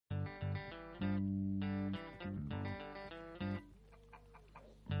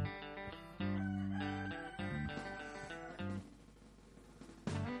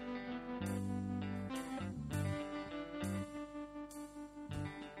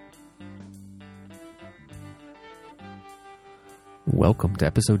Welcome to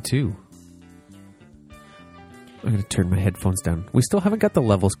episode 2. I'm going to turn my headphones down. We still haven't got the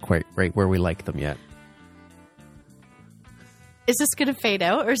levels quite right where we like them yet. Is this going to fade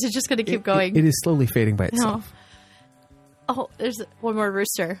out, or is it just going to keep going? It is slowly fading by itself. No. Oh, there's one more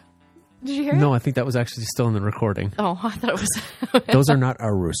rooster. Did you hear it? No, I think that was actually still in the recording. Oh, I thought it was... Those are not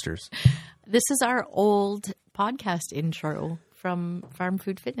our roosters. This is our old podcast intro from Farm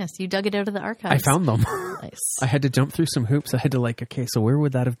Food Fitness. You dug it out of the archives. I found them. Nice. I had to jump through some hoops. I had to okay, so where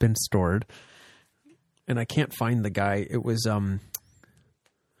would that have been stored? And I can't find the guy. It was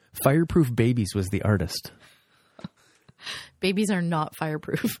Fireproof Babies was the artist. Babies are not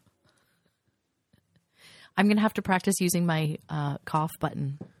fireproof. I'm going to have to practice using my cough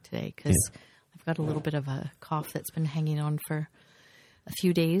button today because I've got a little bit of a cough that's been hanging on for a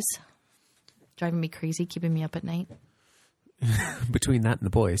few days. Driving me crazy, keeping me up at night. Between that and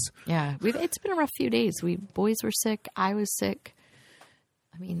the boys. Yeah, it's been a rough few days. Boys were sick. I was sick.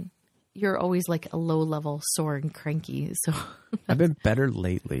 I mean, you're always like a low level sore and cranky. So I've been better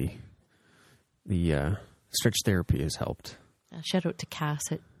lately. The stretch therapy has helped. Shout out to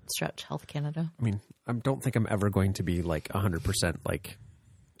Cass at Stretch Health Canada. I mean, I don't think I'm ever going to be like 100% like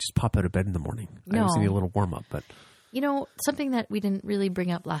just pop out of bed in the morning. No. I just need a little warm up, but... You know, something that we didn't really bring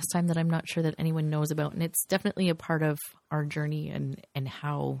up last time that I'm not sure that anyone knows about, and it's definitely a part of our journey and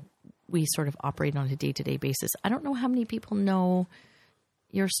how we sort of operate on a day-to-day basis. I don't know how many people know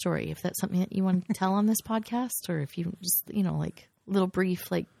your story, if that's something that you want to tell on this podcast, or if you just, like little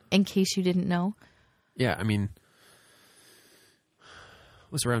brief, like in case you didn't know. Yeah, I mean, it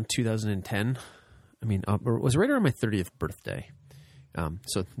was around 2010. I mean, it was right around my 30th birthday.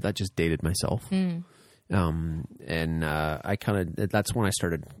 So that just dated myself. And that's when I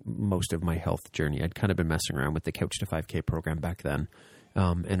started most of my health journey. I'd kind of been messing around with the Couch to 5K program back then.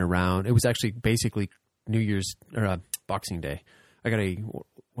 It was actually basically New Year's or Boxing Day. I got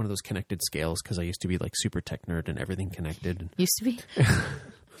one of those connected scales because I used to be like super tech nerd and everything connected. Used to be?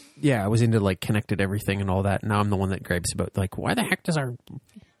 Yeah, I was into like connected everything and all that. Now I'm the one that gripes about like, why the heck does our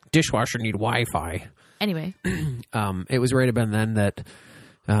dishwasher need Wi-Fi? Anyway. It was right about then that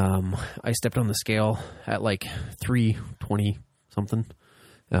I stepped on the scale at like 320 something.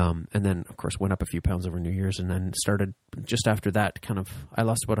 And then of course went up a few pounds over New Year's, and then started just after that I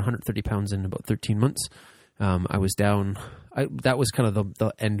lost about 130 pounds in about 13 months. I was down. That was kind of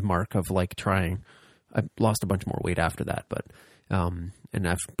the end mark of like trying. I lost a bunch more weight after that, but, and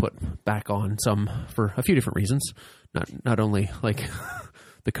I've put back on some for a few different reasons, not only like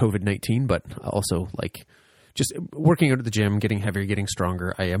the COVID-19, but also like just working out at the gym, getting heavier, getting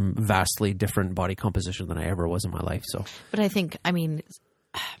stronger. I am vastly different body composition than I ever was in my life. So, but I think,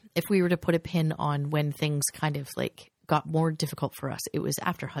 if we were to put a pin on when things kind of like got more difficult for us, it was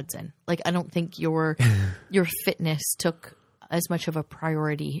after Hudson. Like, I don't think your fitness took as much of a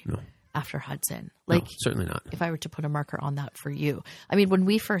priority after Hudson. Like, no, certainly not. If I were to put a marker on that for you, I mean, when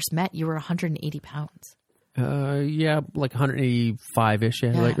we first met, you were 180 pounds. Yeah, like 185-ish,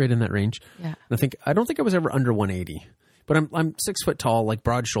 right in that range. Yeah. I don't think I was ever under 180, but I'm 6 foot tall, like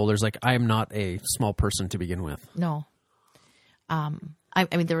broad shoulders. Like, I am not a small person to begin with. No. I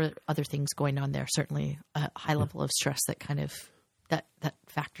mean, there were other things going on there. Certainly a high level of stress that kind of, that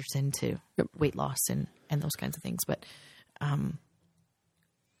factors into weight loss and those kinds of things. But, how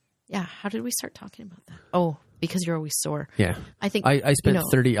did we start talking about that? Oh, because you're always sore. Yeah. I think I spent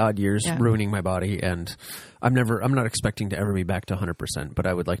 30 odd years ruining my body, and I'm not expecting to ever be back to 100%, but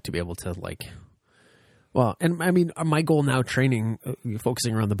I would like to be able to and I mean, my goal now training,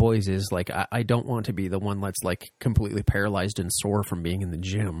 focusing around the boys is like, I don't want to be the one that's like completely paralyzed and sore from being in the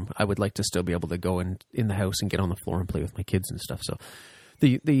gym. I would like to still be able to go in the house and get on the floor and play with my kids and stuff. So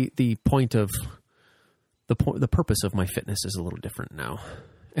the point of the purpose of my fitness is a little different now.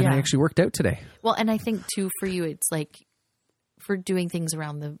 And I actually worked out today. Well, and I think too, for you, it's like for doing things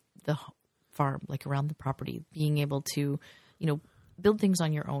around the farm, like around the property, being able to, build things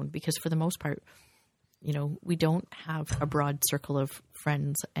on your own, because for the most part, we don't have a broad circle of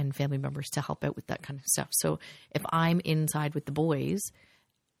friends and family members to help out with that kind of stuff. So if I'm inside with the boys,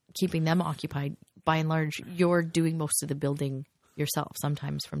 keeping them occupied, by and large, you're doing most of the building yourself.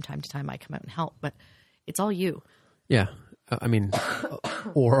 Sometimes from time to time I come out and help, but it's all you. Yeah. I mean,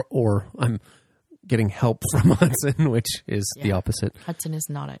 or I'm getting help from Hudson, which is the opposite. Hudson is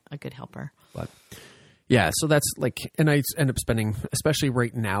not a good helper. But yeah, so that's like, and I end up spending, especially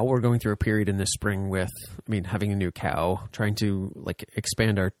right now, we're going through a period in this spring with, having a new cow, trying to like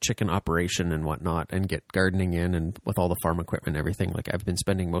expand our chicken operation and whatnot, and get gardening in, and with all the farm equipment and everything. Like, I've been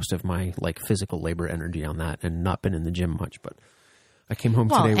spending most of my like physical labor energy on that, and not been in the gym much. But I came home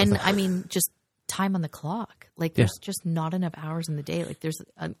today. Just time on the clock. Like there's just not enough hours in the day. Like there's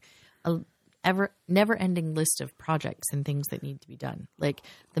a never ending list of projects and things that need to be done. Like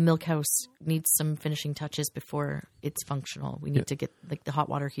the milk house needs some finishing touches before it's functional. We need to get, like, the hot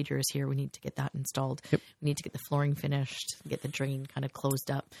water heater is here. We need to get that installed. We need to get the flooring finished, get the drain kind of closed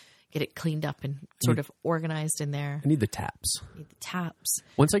up, get it cleaned up and sort of organized in there. I need the taps.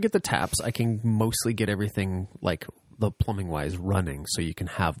 Once I get the taps, I can mostly get everything, like, the plumbing wise running so you can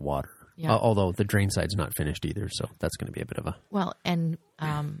have water. Yeah. Although the drain side's not finished either. So that's going to be a bit of a... Well, and,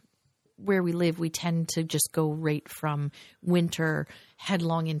 where we live, we tend to just go right from winter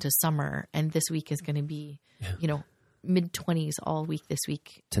headlong into summer. And this week is going to be, mid-20s all week this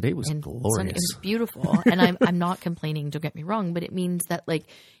week. Today was glorious. It was beautiful. And I'm not complaining, don't get me wrong, but it means that, like,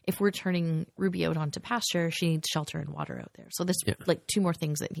 if we're turning Ruby out onto pasture, she needs shelter and water out there. So there's like 2 more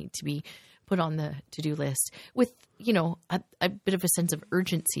things that need to be put on the to-do list with, a bit of a sense of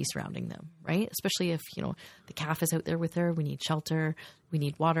urgency surrounding them, right? Especially if, the calf is out there with her, we need shelter, we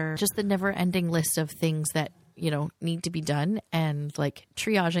need water, just the never-ending list of things that, need to be done, and, like,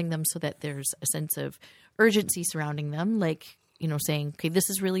 triaging them so that there's a sense of urgency surrounding them, like, saying, okay, this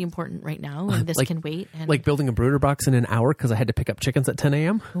is really important right now, and this can wait. And like building a brooder box in an hour because I had to pick up chickens at 10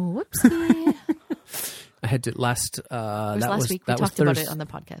 a.m. Whoopsie. I had to last week. We talked about it on the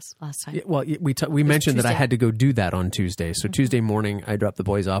podcast last time. Yeah, well, we mentioned that I had to go do that on Tuesday. So Tuesday morning, I dropped the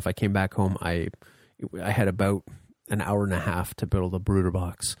boys off. I came back home. I had about an hour and a half to build a brooder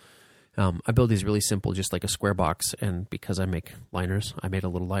box. I build these really simple, just like a square box. And because I make liners, I made a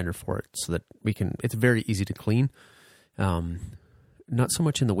little liner for it so that it's very easy to clean. Not so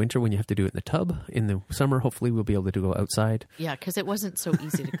much in the winter when you have to do it in the tub. In the summer, hopefully we'll be able to go outside. Yeah, because it wasn't so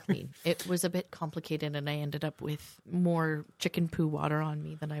easy to clean. It was a bit complicated, and I ended up with more chicken poo water on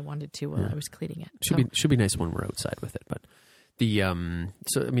me than I wanted to while I was cleaning it. Should be nice when we're outside with it. But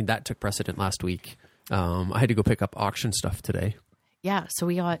that took precedent last week. I had to go pick up auction stuff today. Yeah, so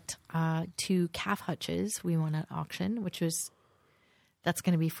we got 2 calf hutches we won at auction, that's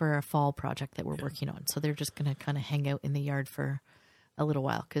going to be for a fall project that we're working on. So they're just going to kind of hang out in the yard for a little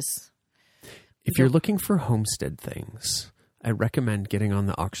while. Because if you're looking for homestead things, I recommend getting on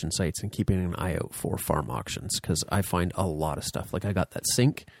the auction sites and keeping an eye out for farm auctions, because I find a lot of stuff. Like I got that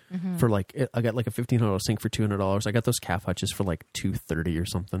sink for I got like a $1,500 sink for $200. I got those calf hutches for like $230 or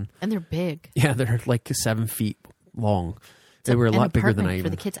something. And they're big. Yeah, they're like 7 feet long. They were a lot bigger than I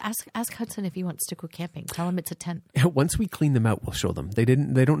even... For the kids, ask Hudson if he wants to go camping. Tell him it's a tent. Once we clean them out, we'll show them. They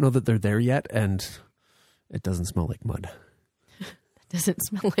don't know that they're there yet, and it doesn't smell like mud. Doesn't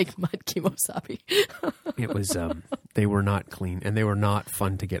smell like mud, Kimosabi. It was. They were not clean, and they were not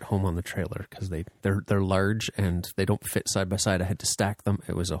fun to get home on the trailer because they're large and they don't fit side by side. I had to stack them.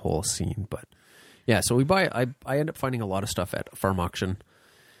 It was a whole scene, but yeah. So I end up finding a lot of stuff at farm auction,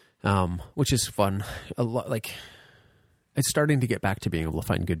 which is fun. A lot like. It's starting to get back to being able to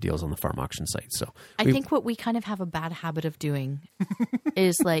find good deals on the farm auction site. So I think what we kind of have a bad habit of doing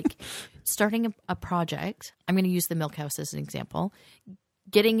is like starting a project. I'm going to use the milk house as an example,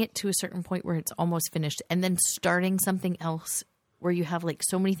 getting it to a certain point where it's almost finished, and then starting something else where you have like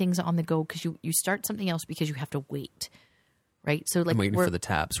so many things on the go because you start something else because you have to wait. Right. So like I'm waiting for the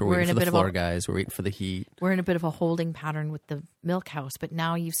taps. We're waiting for the floor guys. We're waiting for the heat. We're in a bit of a holding pattern with the milk house, but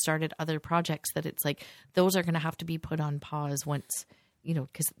now you've started other projects that it's like those are going to have to be put on pause once,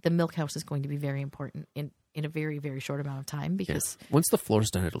 because the milk house is going to be very important in a very, very short amount of time because once the floor's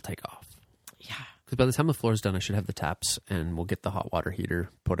done, it'll take off. Yeah. Because by the time the floor's done, I should have the taps and we'll get the hot water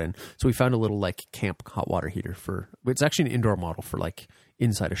heater put in. So we found a little like camp hot water heater it's actually an indoor model for like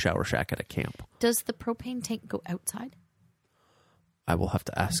inside a shower shack at a camp. Does the propane tank go outside? I will have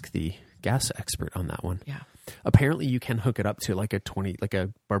to ask the gas expert on that one. Yeah. Apparently you can hook it up to like a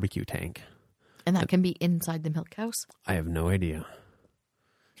barbecue tank. And that can be inside the milk house? I have no idea.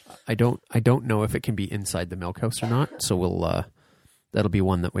 I don't know if it can be inside the milk house or not. So that'll be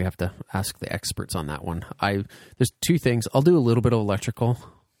one that we have to ask the experts on that one. There's 2 things. I'll do a little bit of electrical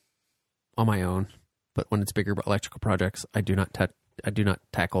on my own, but when it's bigger electrical projects, I do not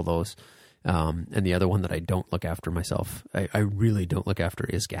tackle those. And the other one that I don't look after myself, I really don't look after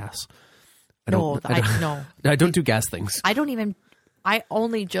is gas. I don't do gas things. I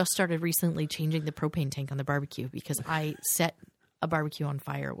only just started recently changing the propane tank on the barbecue because I set a barbecue on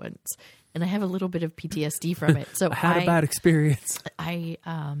fire once and I have a little bit of PTSD from it. So I had a bad experience. I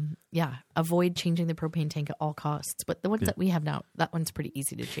avoid changing the propane tank at all costs. But the ones that we have now, that one's pretty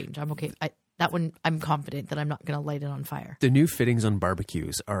easy to change. I'm okay. That one, I'm confident that I'm not going to light it on fire. The new fittings on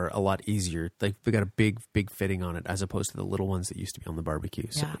barbecues are a lot easier. They got a big fitting on it as opposed to the little ones that used to be on the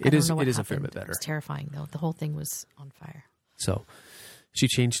barbecues. So Yeah, it is a fair bit better. It's terrifying though. The whole thing was on fire. So, She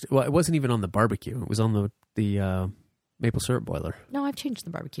changed. Well, it wasn't even on the barbecue. It was on the maple syrup boiler. No, I've changed the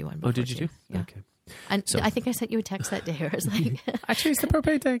barbecue one before. Oh, did you too. too? Yeah. Okay. And I think I sent you a text that day where I was like, I changed the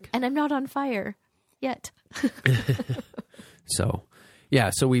propane tank. and I'm not on fire yet. So,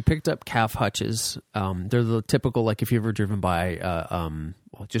 yeah. So we picked up calf hutches. They're the typical, like if you've ever driven by,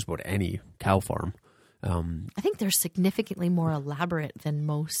 just about any cow farm. I think they're significantly more elaborate than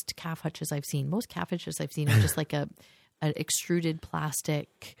most calf hutches I've seen. Most calf hutches I've seen are just like an extruded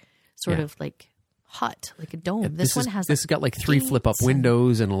plastic sort of like hut, like a dome. Yeah, this one has this has got like 3 flip up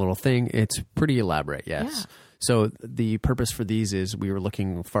windows and a little thing. It's pretty elaborate. Yes. Yeah. So the purpose for these is we were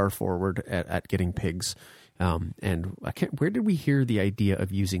looking far forward at getting pigs. And where did we hear the idea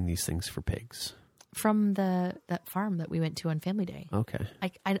of using these things for pigs? From that farm that we went to on Family Day. Okay.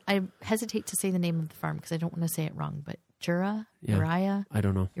 I hesitate to say the name of the farm because I don't want to say it wrong, but Jirah I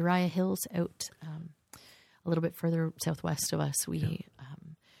don't know. Jirah Hills out a little bit further southwest of us. We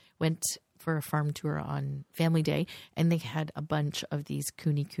went for a farm tour on Family Day, and they had a bunch of these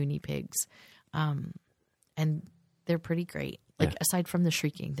cooney pigs, and they're pretty great. Like aside from the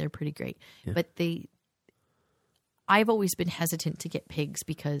shrieking, they're pretty great. Yeah. But I've always been hesitant to get pigs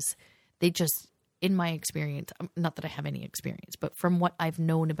because they just, in my experience, not that I have any experience, but from what I've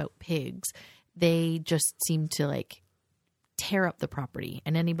known about pigs, they just seem to like tear up the property.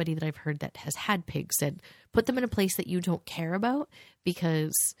 And anybody that I've heard that has had pigs said, put them in a place that you don't care about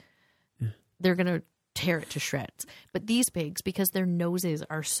because they're going to tear it to shreds. But these pigs, because their noses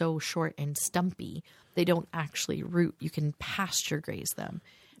are so short and stumpy, they don't actually root. You can pasture graze them.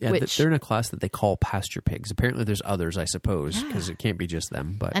 Yeah, they're in a class that they call pasture pigs. Apparently there's others, I suppose, because it can't be just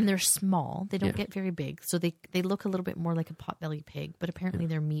them. And they're small. They don't get very big. So they look a little bit more like a potbelly pig, but apparently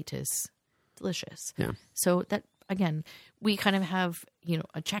their meat is delicious. Yeah. So that, again, we kind of have,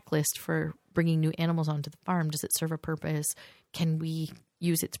 a checklist for bringing new animals onto the farm. Does it serve a purpose? Can we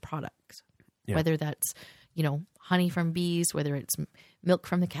use its products? Yeah. Whether that's, honey from bees, whether it's milk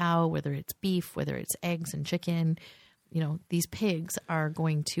from the cow, whether it's beef, whether it's eggs and chicken. These pigs are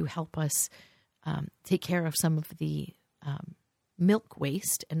going to help us take care of some of the milk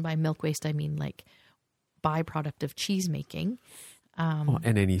waste. And by milk waste, I mean like byproduct of cheese making.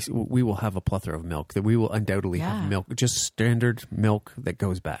 And we will have a plethora of milk that we will undoubtedly have milk, just standard milk that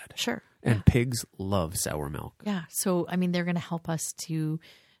goes bad. Sure. And pigs love sour milk. Yeah. So, they're going to help us to,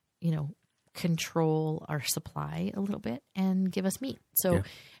 control our supply a little bit and give us meat. So,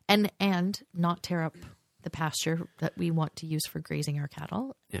 and not tear up the pasture that we want to use for grazing our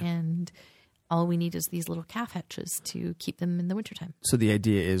cattle. Yeah. And all we need is these little calf hutches to keep them in the wintertime. So the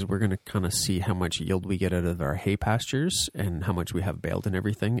idea is we're going to kind of see how much yield we get out of our hay pastures and how much we have baled and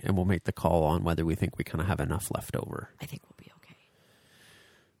everything. And we'll make the call on whether we think we kind of have enough left over. I think we'll be okay.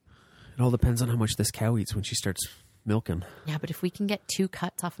 It all depends on how much this cow eats when she starts milking. Yeah, but if we can get 2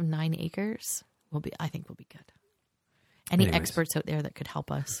 cuts off of 9 acres, I think we'll be good. Any experts out there that could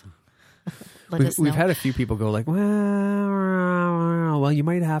help us? We've had a few people go like, well, you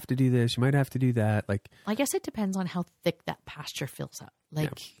might have to do this, you might have to do that. Like, I guess it depends on how thick that pasture fills up.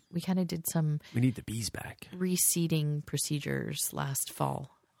 Like we kind of did we need the bees back. Reseeding procedures last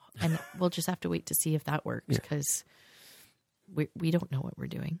fall, and we'll just have to wait to see if that works because we don't know what we're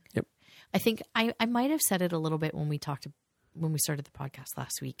doing. Yep. I think I might have said it a little bit when we started the podcast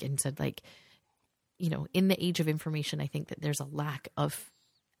last week and said like, in the age of information, I think that there's a lack of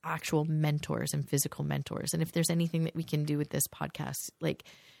actual mentors and physical mentors. And if there's anything that we can do with this podcast, like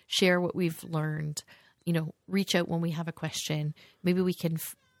share what we've learned, reach out when we have a question. Maybe we can,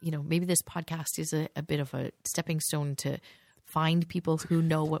 maybe this podcast is a bit of a stepping stone to find people who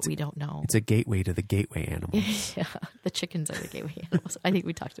know what we don't know. It's a gateway to the gateway animals. Yeah, the chickens are the gateway animals. I think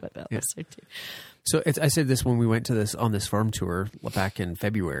we talked about that last time too. So I said this when we went to on this farm tour back in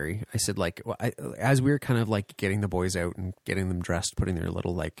February. I said as we were kind of like getting the boys out and getting them dressed, putting their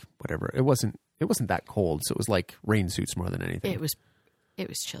little like whatever. It wasn't that cold, so it was like rain suits more than anything. It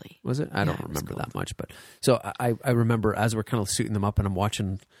was chilly. Was it? I don't remember that much, but so I remember as we're kind of suiting them up and I'm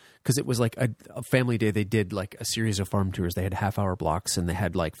watching, because it was like a family day. They did like a series of farm tours. They had half-hour blocks and they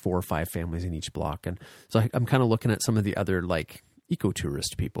had like 4 or 5 families in each block. And so I'm kind of looking at some of the other like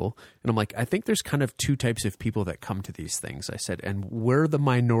eco-tourist people. And I'm like, I think there's kind of 2 types of people that come to these things. I said, and we're the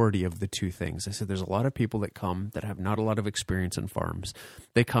minority of the 2 things. I said, there's a lot of people that come that have not a lot of experience in farms.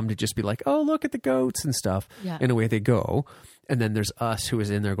 They come to just be like, oh, look at the goats and stuff. Yeah. And away they go. And then there's us who is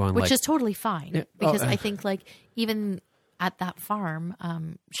in there going which is totally fine. Because I think like even at that farm,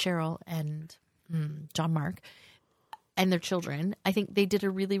 Cheryl and John Mark and their children, I think they did a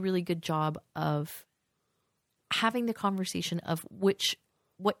really, really good job of having the conversation of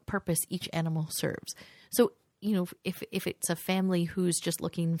what purpose each animal serves. So if it's a family who's just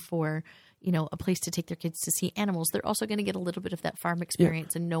looking for, a place to take their kids to see animals, they're also going to get a little bit of that farm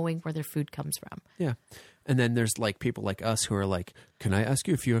experience and knowing where their food comes from. Yeah. And then there's like people like us who are like, can I ask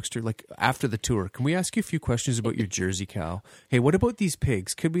you a few extra, like after the tour, can we ask you a few questions about your Jersey cow? Hey, what about these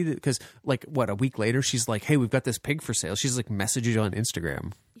pigs? Could we, because like a week later, she's like, hey, we've got this pig for sale. She's like messaging on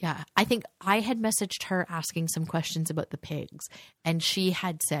Instagram. Yeah. I think I had messaged her asking some questions about the pigs, and she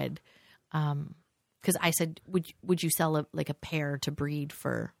had said, because I said, would you sell a pair to breed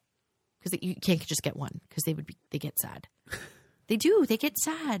for, because you can't just get one because they get sad. They do. They get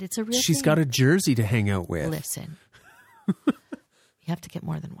sad. It's a real She's thing. got a Jersey to hang out with. Listen, you have to get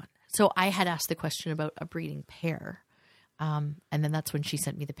more than one. So I had asked the question about a breeding pair. And then that's when she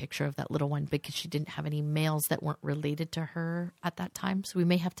sent me the picture of that little one, because she didn't have any males that weren't related to her at that time. So we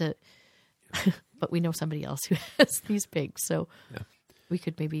may have to, but we know somebody else who has these pigs. So we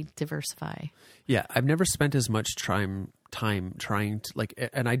could maybe diversify. Yeah. I've never spent as much time trying to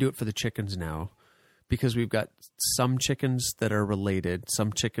and I do it for the chickens now, because we've got some chickens that are related,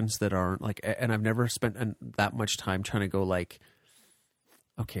 some chickens that aren't, and I've never spent that much time trying to go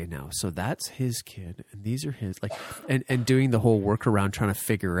okay, now, so that's his kid and these are his, and doing the whole workaround trying to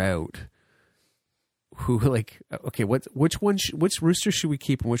figure out who, okay, which rooster should we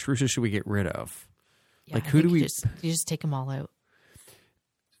keep and which rooster should we get rid of? Yeah, who do we, you just take them all out.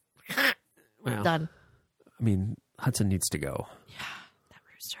 Well, done. I mean, Hudson needs to go. Yeah, that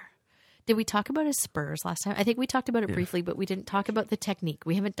rooster. Did we talk about his spurs last time? I think we talked about it briefly, but we didn't talk about the technique.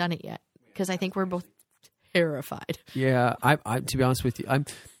 We haven't done it yet because I think we're both terrified. Yeah, I to be honest with you,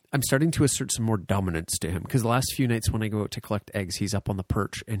 I'm starting to assert some more dominance to him, because the last few nights when I go out to collect eggs, he's up on the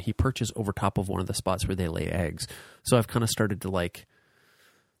perch and he perches over top of one of the spots where they lay eggs. So I've kind of started to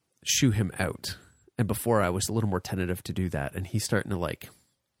shoo him out. And before I was a little more tentative to do that, and he's starting to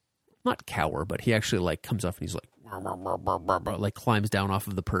not cower, but he actually comes up and he's climbs down off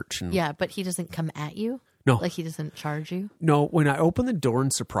of the perch. And yeah, but he doesn't come at you? No. He doesn't charge you? No, when I open the door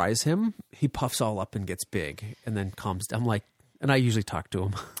and surprise him, he puffs all up and gets big and then calms down. And I usually talk to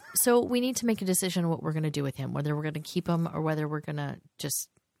him. So we need to make a decision what we're going to do with him, whether we're going to keep him or whether we're going to just...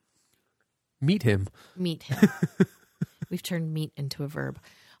 Meet him. We've turned meet into a verb.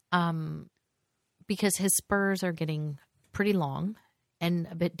 Because his spurs are getting pretty long and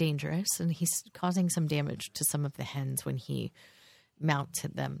a bit dangerous, and he's causing some damage to some of the hens when he mounts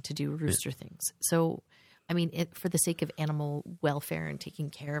them to do rooster things. So, I mean, for the sake of animal welfare and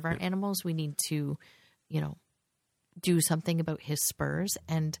taking care of our animals, we need to, do something about his spurs.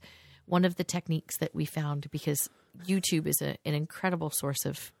 And one of the techniques that we found, because YouTube is an incredible source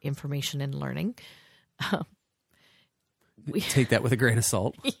of information and learning. Take that with a grain of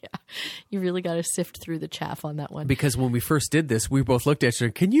salt. Yeah, you really got to sift through the chaff on that one. Because when we first did this, we both looked at each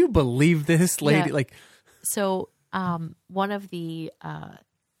other. Can you believe this lady? Yeah. So one of the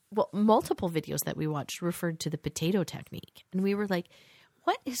multiple videos that we watched referred to the potato technique, and we were like,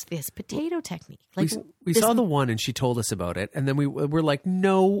 "What is this potato technique?" We saw the one, and she told us about it, and then we were like,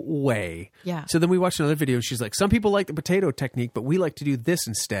 "No way!" Yeah. So then we watched another video, and she's like, "Some people like the potato technique, but we like to do this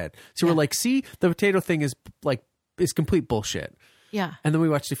instead." So we're like, "See, the potato thing is complete bullshit." Yeah. And then we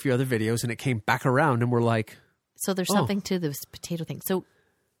watched a few other videos and it came back around and we're like, so there's something to this potato thing. So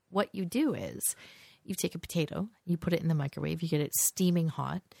what you do is you take a potato, you put it in the microwave, you get it steaming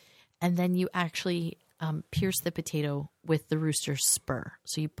hot, and then you actually pierce the potato with the rooster's spur.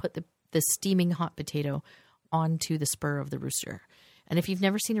 So you put the steaming hot potato onto the spur of the rooster. And if you've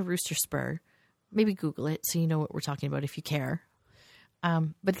never seen a rooster spur, maybe Google it so you know what we're talking about if you care.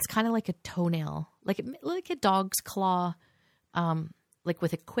 But it's kind of like a toenail, like a dog's claw,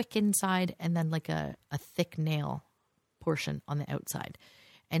 with a quick inside and then a thick nail portion on the outside.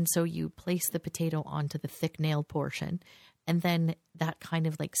 And so you place the potato onto the thick nail portion, and then that kind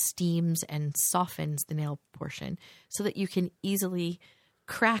of steams and softens the nail portion so that you can easily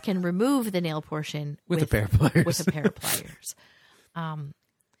crack and remove the nail portion with a pair of pliers. With a pair of pliers.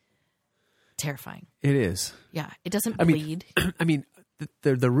 Terrifying. It is. Yeah. It doesn't bleed. I mean,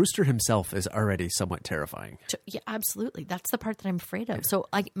 the rooster himself is already somewhat terrifying. Yeah, absolutely. That's the part that I'm afraid of. So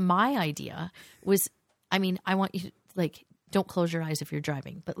my idea was, I want you to don't close your eyes if you're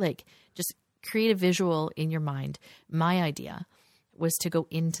driving, but just create a visual in your mind. My idea was to go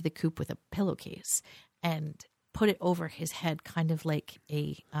into the coop with a pillowcase and put it over his head, kind of like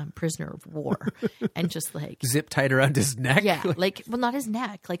a prisoner of war, and just zip tied around his neck. Yeah, not his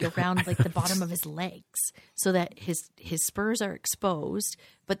neck, around the bottom of his legs, so that his spurs are exposed,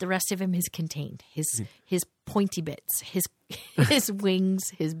 but the rest of him is contained. His pointy bits, his wings,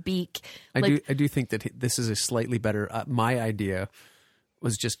 his beak. I do think that this is a slightly better. My idea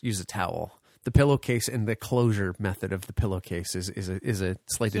was just use a towel. the pillowcase and the closure method of the pillowcase is a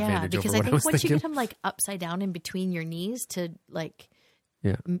slight advantage over because what I was once thinking. you get them like upside down in between your knees to like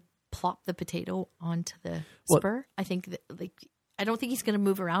plop the potato onto the spur, I think that like I don't think he's going to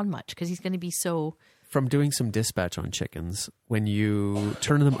move around much because he's going to be so. From doing some dispatch on chickens, when you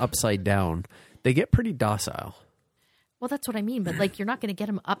turn them upside down, they get pretty docile. Well, that's what I mean, but like you're not going to get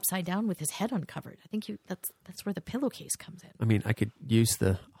him upside down with his head uncovered. I think that's where the pillowcase comes in. I mean, I could use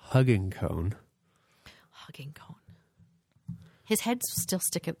the hugging cone. Hugging cone. His head still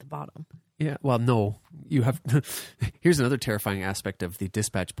stick at the bottom. Yeah, well, no, you have. Here's another terrifying aspect of the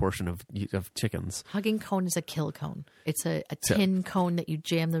dispatch portion of chickens. Hugging cone is a kill cone. It's a tin cone that you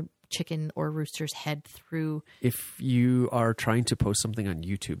jam the chicken or rooster's head through. If you are trying to post something on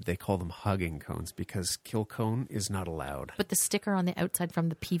YouTube, they call them hugging cones because kill cone is not allowed. But the sticker on the outside from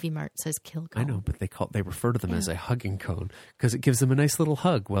the PV Mart says kill cone. I know, but they refer to them as a hugging cone because it gives them a nice little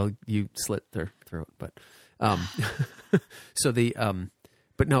hug while you slit their throat. But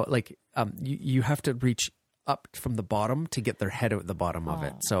but no, like you have to reach up from the bottom to get their head out the bottom of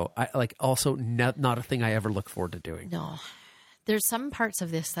it. So I like also not a thing I ever look forward to doing. No. There's some parts of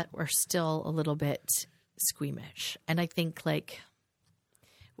this that were still a little bit squeamish. And I think like,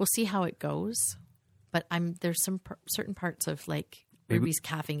 we'll see how it goes. But there's some certain parts of like Ruby's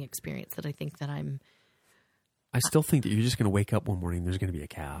calving experience that I think that I still think that you're just going to wake up one morning and there's going to be a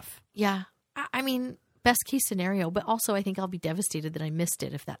calf. Yeah. I mean, best case scenario, but also I think I'll be devastated that I missed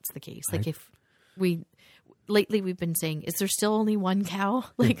it if that's the case. Like lately we've been saying, is there still only one cow?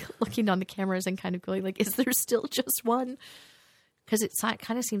 Like looking on the cameras and kind of going like, is there still just one? Because it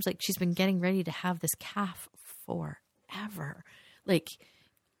kind of seems like she's been getting ready to have this calf forever. Like,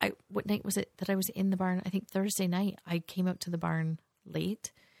 what night was it that I was in the barn? I think Thursday night. I came out to the barn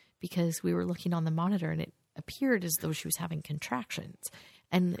late because we were looking on the monitor and it appeared as though she was having contractions.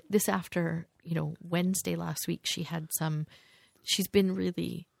 And this after, Wednesday last week, she's been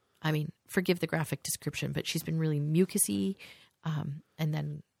really, I mean, forgive the graphic description, but she's been really mucusy. And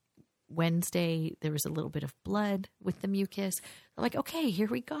then Wednesday, there was a little bit of blood with the mucus. I'm like, okay, here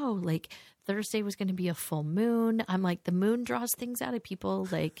we go. Like Thursday was going to be a full moon. I'm like, the moon draws things out of people.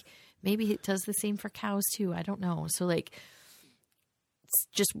 Like maybe it does the same for cows too. I don't know. So like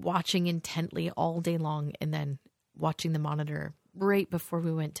just watching intently all day long and then watching the monitor right before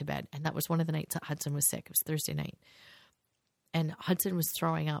we went to bed. And that was one of the nights that Hudson was sick. It was Thursday night. And Hudson was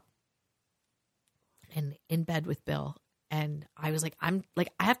throwing up and in bed with Bill. And I was like, I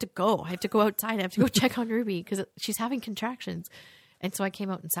have to go. I have to go outside. I have to go check on Ruby because she's having contractions. And so I came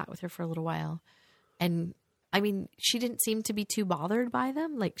out and sat with her for a little while. And I mean, she didn't seem to be too bothered by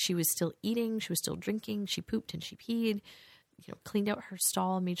them. Like she was still eating. She was still drinking. She pooped and she peed, cleaned out her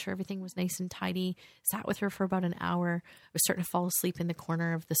stall, made sure everything was nice and tidy, sat with her for about an hour. I was starting to fall asleep in the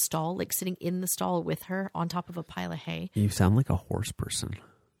corner of the stall, like sitting in the stall with her on top of a pile of hay. You sound like a horse person.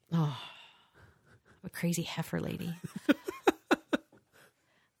 Oh, a crazy heifer lady.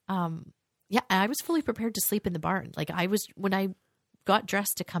 Yeah, I was fully prepared to sleep in the barn. Like when I got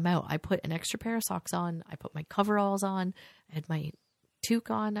dressed to come out, I put an extra pair of socks on. I put my coveralls on. I had my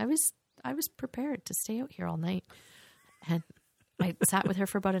toque on. I was prepared to stay out here all night. And I sat with her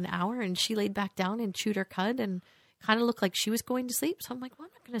for about an hour and she laid back down and chewed her cud and kind of looked like she was going to sleep. So I'm like, well,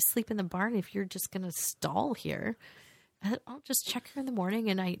 I'm not going to sleep in the barn if you're just going to stall here. I'll just check her in the morning.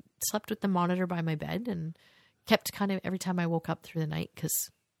 And I slept with the monitor by my bed and kept kind of every time I woke up through the night, because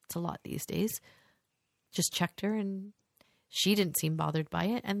it's a lot these days, just checked her and she didn't seem bothered by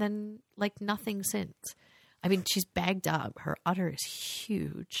it. And then like nothing since. I mean, she's bagged up. Her udder is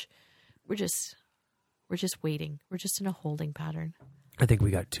huge. We're just waiting. We're just in a holding pattern. I think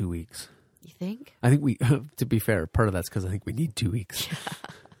we got 2 weeks. You think? I think to be fair, part of that's because I think we need 2 weeks.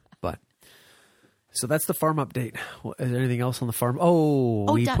 But so that's the farm update. Is there anything else on the farm?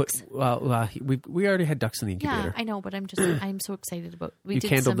 We ducks. We already had ducks in the incubator. Yeah, I know, but I'm so excited about. You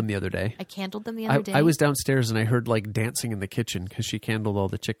candled them the other day. I candled them the other day. I was downstairs and I heard like dancing in the kitchen because she candled all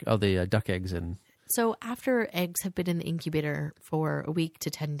the duck eggs in. So after eggs have been in the incubator for a week to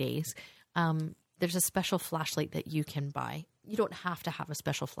 10 days, there's a special flashlight that you can buy. You don't have to have a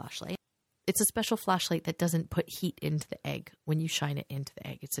special flashlight. It's a special flashlight that doesn't put heat into the egg when you shine it into the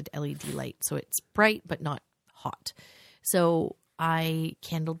egg. It's an LED light, so it's bright but not hot. So I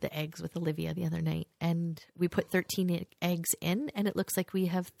candled the eggs with Olivia the other night, and we put 13 eggs in, and it looks like we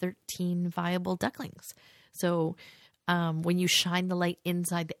have 13 viable ducklings. So when you shine the light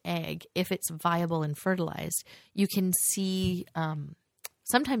inside the egg, if it's viable and fertilized, you can see,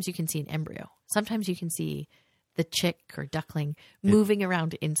 sometimes you can see an embryo. Sometimes you can see the chick or duckling moving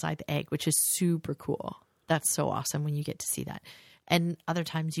around inside the egg, which is super cool. That's so awesome when you get to see that. And other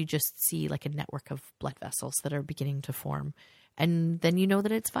times you just see like a network of blood vessels that are beginning to form. And then you know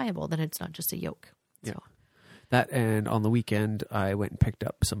that it's viable, that it's not just a yolk. Yeah. So. That, and on the weekend, I went and picked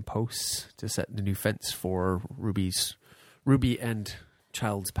up some posts to set the new fence for Ruby and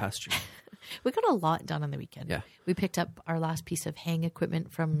Child's pasture. We got a lot done on the weekend. Yeah. We picked up our last piece of hang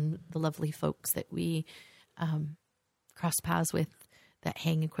equipment from the lovely folks that we crossed paths with. That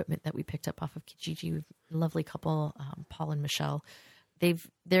hang equipment that we picked up off of Kijiji, lovely couple, Paul and Michelle.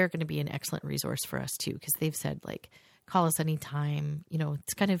 They're going to be an excellent resource for us too, because they've said like, call us anytime. You know,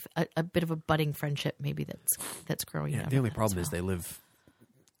 it's kind of a bit of a budding friendship maybe that's growing. Yeah. The only problem is they live.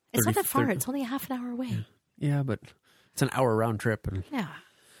 It's not that far. It's only a half an hour away. Yeah, but it's an hour round trip. And yeah.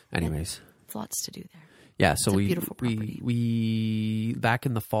 Anyways, it's lots to do there. Yeah, so we back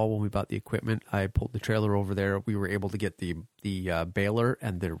in the fall when we bought the equipment, I pulled the trailer over there. We were able to get the baler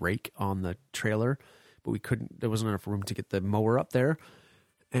and the rake on the trailer, but we couldn't. There wasn't enough room to get the mower up there,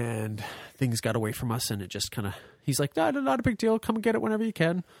 and things got away from us. And it just kind of, he's like, "No, not a big deal. Come and get it whenever you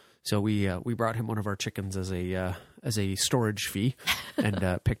can." So we brought him one of our chickens as a storage fee,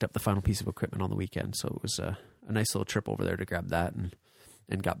 and picked up the final piece of equipment on the weekend. So it was a nice little trip over there to grab that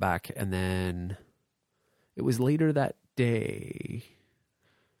and got back, and then. It was later that day.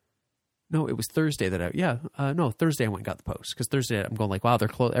 No, it was Thursday Thursday I went and got the post. Because Thursday I'm going like, wow, they're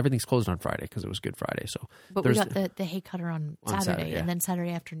closed. Everything's closed on Friday because it was Good Friday. So, but Thursday, we got the hay cutter on Saturday, yeah. And then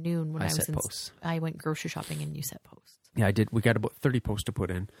Saturday afternoon when I went grocery shopping and you set posts. Yeah, I did. We got about 30 posts to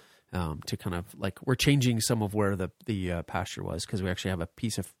put in to kind of like, we're changing some of where the pasture was, because we actually have a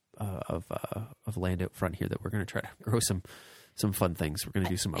piece of land out front here that we're going to try to grow some fun things. We're going to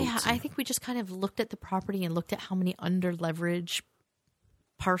do some oats. Yeah, I think we just kind of looked at the property and looked at how many under leverage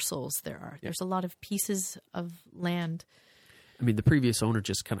parcels there are. Yeah. There's a lot of pieces of land. I mean, the previous owner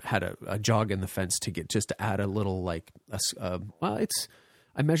just kind of had a jog in the fence to add a little like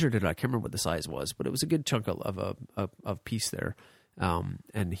I measured it. I can't remember what the size was, but it was a good chunk of piece there.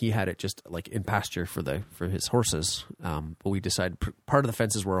 And he had it just like in pasture for his horses. But we decided part of the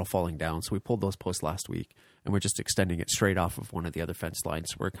fences were all falling down. So we pulled those posts last week and we're just extending it straight off of one of the other fence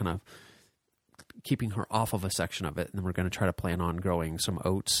lines. We're kind of keeping her off of a section of it. And then we're going to try to plan on growing some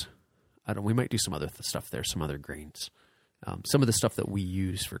oats. We might do some other stuff there, some other grains, some of the stuff that we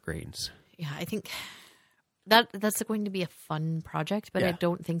use for grains. Yeah. I think that's going to be a fun project, but yeah. I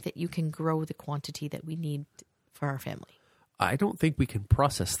don't think that you can grow the quantity that we need for our family. I don't think we can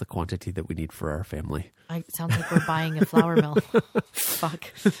process the quantity that we need for our family. It sounds like we're buying a flour mill. Fuck.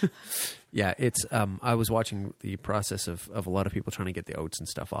 Yeah, it's. I was watching the process of a lot of people trying to get the oats and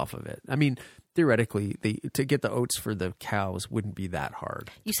stuff off of it. I mean, theoretically, to get the oats for the cows wouldn't be that hard.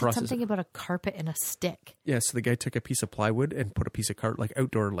 You said something about a carpet and a stick. Yeah, so the guy took a piece of plywood and put a piece of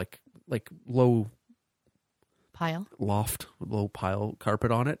outdoor low low pile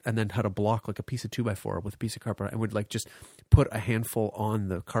carpet on it, and then had a block like a piece of 2x4 with a piece of carpet, and would like just put a handful on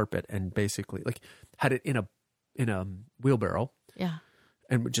the carpet and basically like had it in a wheelbarrow. Yeah.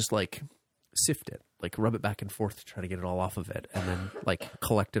 And would just like sift it, like rub it back and forth to try to get it all off of it, and then like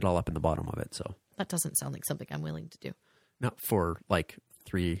collect it all up in the bottom of it. So that doesn't sound like something I'm willing to do. Not for like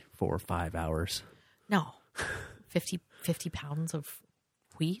 3, 4, 5 hours. No. 50 pounds of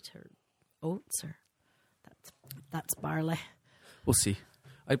wheat or oats or that's barley. We'll see.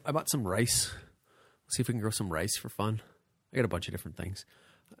 I bought some rice. We'll see if we can grow some rice for fun. I got a bunch of different things.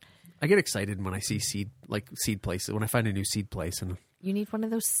 I get excited when I see seed places, when I find a new seed place. And you need one of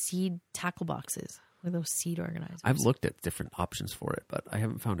those seed tackle boxes, one of those seed organizers. I've looked at different options for it, but I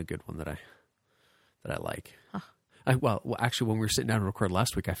haven't found a good one that I like. Huh. Well, actually, when we were sitting down to record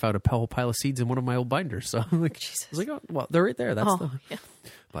last week, I found a whole pile of seeds in one of my old binders. So I'm like, Jesus. I was like, oh, well, they're right there. Yeah.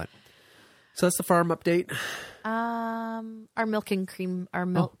 But so that's the farm update. Our milk and cream,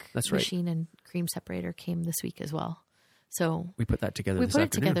 machine and cream separator came this week as well. So we put that together. We put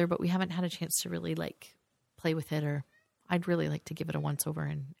it together, but we haven't had a chance to really like play with it, or I'd really like to give it a once over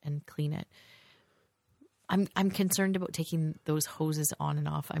and clean it. I'm concerned about taking those hoses on and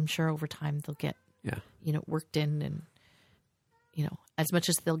off. I'm sure over time they'll get worked in, and as much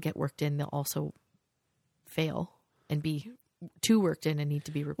as they'll get worked in, they'll also fail and be too worked in and need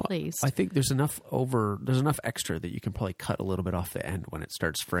to be replaced. Well, I think there's enough extra that you can probably cut a little bit off the end when it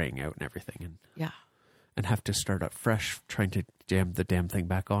starts fraying out and everything, and have to start up fresh trying to jam the damn thing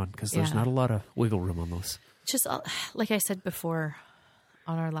back on, because there's not a lot of wiggle room on those. Just like I said before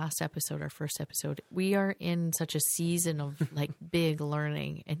on our first episode, we are in such a season of like big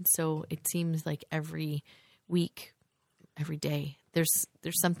learning, and so it seems like every week, every day, there's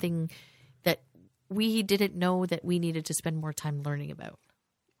something that we didn't know that we needed to spend more time learning about,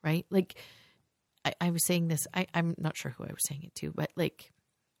 right? Like I was saying this, I'm not sure who I was saying it to, but like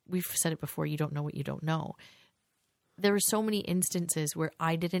we've said it before, you don't know what you don't know. There were so many instances where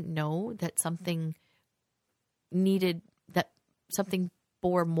I didn't know that something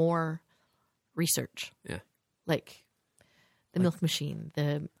bore more research. Yeah. Like the milk machine,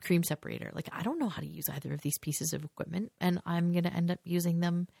 the cream separator. Like, I don't know how to use either of these pieces of equipment, and I'm going to end up using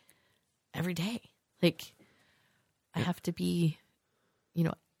them every day. Like, I have to be,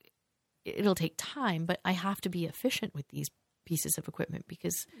 it'll take time, but I have to be efficient with these pieces of equipment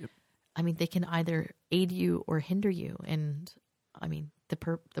because, I mean, they can either aid you or hinder you. And, I mean, the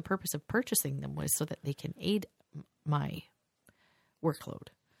purpose of purchasing them was so that they can aid my workload.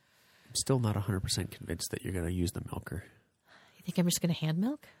 I'm still not 100% convinced that you're going to use the milker. You think I'm just going to hand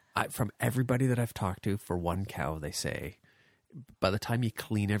milk? From everybody that I've talked to, for one cow, they say by the time you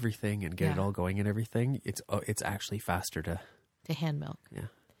clean everything and get it all going and everything, it's actually faster to hand milk. Yeah.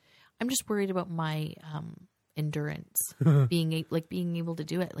 I'm just worried about my endurance, being able to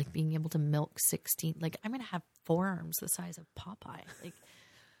do it, like being able to milk 16. Like, I'm going to have forearms the size of Popeye. Like,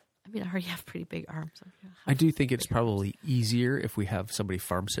 I mean, I already have pretty big arms. I do think it's probably easier if we have somebody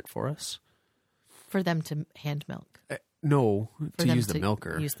farm sit for us. For them to hand milk. No, to use the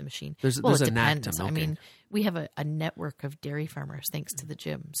milker. Use the machine. There's it a knack depends. to milking. I mean, we have a network of dairy farmers thanks to the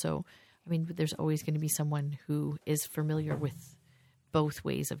gym. So, I mean, there's always going to be someone who is familiar with both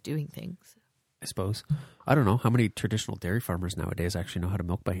ways of doing things. I suppose. I don't know how many traditional dairy farmers nowadays actually know how to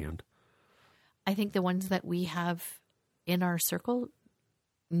milk by hand. I think the ones that we have in our circle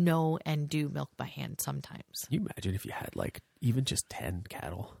know and do milk by hand sometimes. Can you imagine if you had like even just 10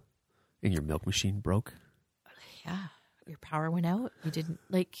 cattle and your milk machine broke? Yeah. Your power went out. You didn't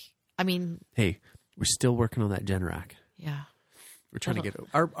Hey, we're still working on that Generac. Yeah. We're trying to get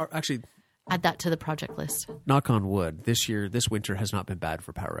our actually add that to the project list. Knock on wood. This winter has not been bad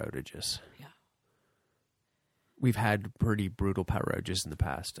for power outages. Yeah. We've had pretty brutal power outages in the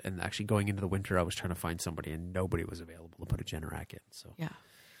past, and actually going into the winter, I was trying to find somebody, and nobody was available to put a Generac in. So yeah,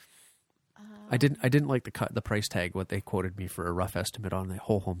 I didn't like the price tag, what they quoted me for a rough estimate on the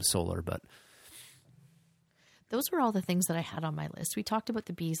whole home solar, but those were all the things that I had on my list. We talked about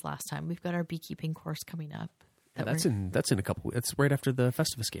the bees last time. We've got our beekeeping course coming up. That's in a couple. It's right after the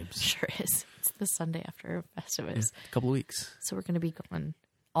Festivus games. Sure is. It's the Sunday after Festivus. Yeah, a couple of weeks. So we're going to be going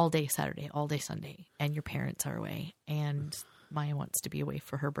all day Saturday, all day Sunday, and your parents are away, and Maya wants to be away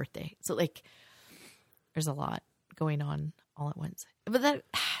for her birthday. So like, there's a lot going on all at once. But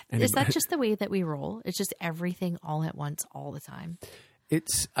is that just the way that we roll? It's just everything all at once, all the time.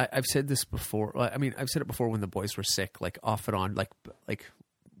 I've said this before. I mean, I've said it before when the boys were sick, like off and on, like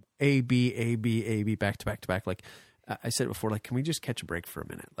A, B, back to back to back. Like I said it before, like, can we just catch a break for a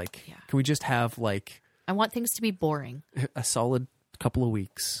minute? Like, Can we just have like, I want things to be boring. A solid couple of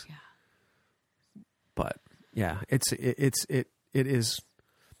weeks. Yeah. But yeah, it's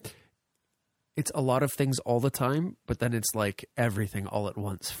a lot of things all the time, but then it's like everything all at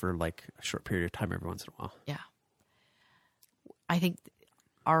once for like a short period of time every once in a while. Yeah. I think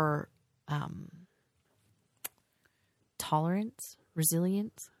our tolerance,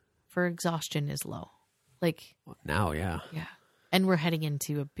 resilience for exhaustion is low. Like now, yeah. Yeah. And we're heading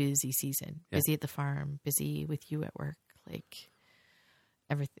into a busy season. Yeah. Busy at the farm, busy with you at work. Like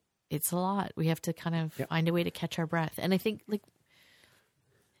everything. It's a lot. We have to kind of find a way to catch our breath. And I think like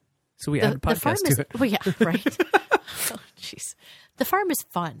so we add a podcast to it. Well, yeah, right. Oh, jeez. The farm is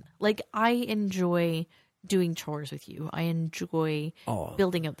fun. Like I enjoy doing chores with you. I enjoy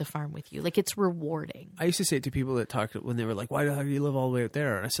building out the farm with you. Like it's rewarding. I used to say it to people that talked when they were like, why do you live all the way out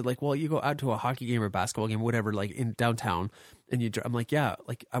there? And I said like, well, you go out to a hockey game or basketball game, whatever, like in downtown. And I'm like, yeah,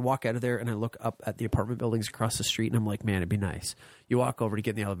 like I walk out of there and I look up at the apartment buildings across the street and I'm like, man, it'd be nice. You walk over to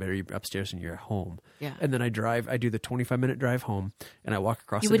get in the elevator, you're upstairs and you're at home. Yeah. And then I do the 25-minute drive home and I walk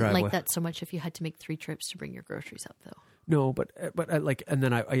across the driveway. You wouldn't like that so much if you had to make 3 trips to bring your groceries up though. No, but I like, and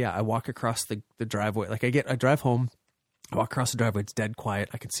then I walk across the driveway. Like I drive home, I walk across the driveway. It's dead quiet.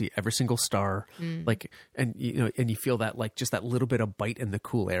 I can see every single star. Like, and you feel that like just that little bit of bite in the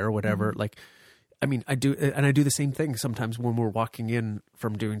cool air or whatever. Like, I mean, I do the same thing sometimes when we're walking in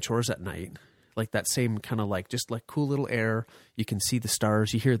from doing chores at night. Like that same kind of like just like cool little air. You can see the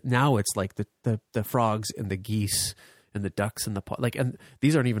stars. You hear now it's like the frogs and the geese and the ducks and the like, and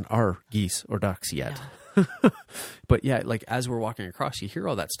these aren't even our geese or ducks yet. Yeah. But yeah, like as we're walking across, you hear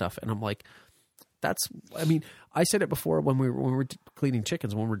all that stuff, and I'm like, I mean, I said it before when we're cleaning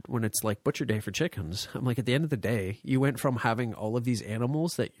chickens, when it's like butcher day for chickens. I'm like, at the end of the day, you went from having all of these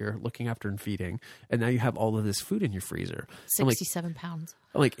animals that you're looking after and feeding, and now you have all of this food in your freezer. 67 pounds.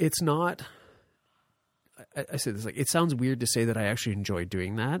 I'm like, it's not. I say this, like, it sounds weird to say that I actually enjoy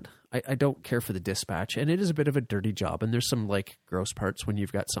doing that. I don't care for the dispatch, and it is a bit of a dirty job. And there's some like gross parts when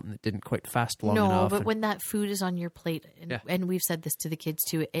you've got something that didn't quite fast long enough. No, but when that food is on your plate, and we've said this to the kids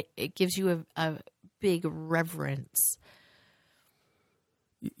too, it gives you a big reverence.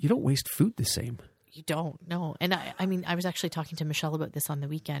 You don't waste food the same. You don't, no. And I mean, I was actually talking to Michelle about this on the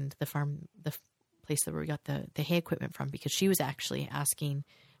weekend, the place that we got the hay equipment from, because she was actually asking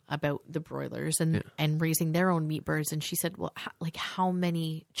about the broilers and raising their own meat birds. And she said, well, how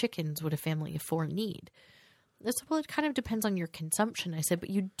many chickens would a family of 4 need? I said, well, it kind of depends on your consumption. I said, but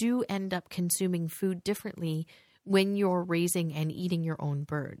you do end up consuming food differently when you're raising and eating your own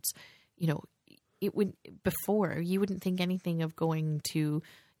birds. Before you wouldn't think anything of going to,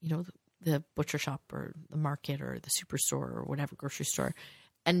 the butcher shop or the market or the superstore or whatever grocery store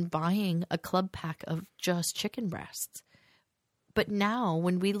and buying a club pack of just chicken breasts. But now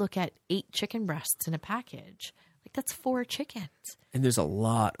when we look at 8 chicken breasts in a package, like that's 4 chickens. And there's a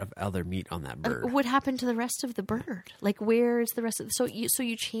lot of other meat on that bird. What happened to the rest of the bird? Like, where is the rest of so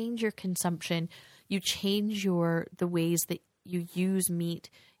you change your consumption, you change the ways that you use meat,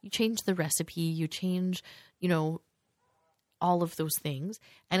 you change the recipe, you change, all of those things.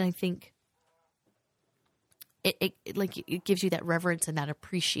 And I think it gives you that reverence and that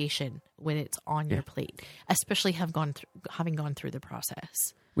appreciation when it's on your plate, especially having gone through the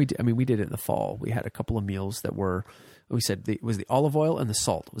process. We did it in the fall. We had a couple of meals that were, we said it was the olive oil and the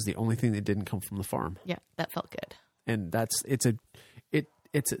salt was the only thing that didn't come from the farm. Yeah, that felt good. And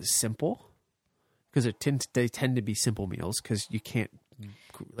it's simple because they tend to be simple meals because you can't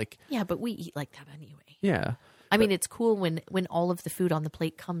like. Yeah, but we eat like that anyway. Yeah. I mean, it's cool when all of the food on the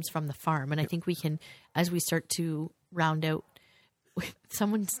plate comes from the farm. And I think we can, as we start to round out,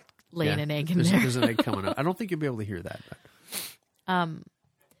 someone's laying an egg in there. There's an egg coming up. I don't think you'll be able to hear that. But.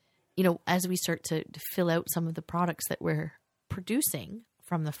 As we start to fill out some of the products that we're producing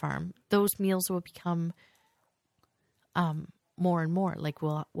from the farm, those meals will become more and more. Like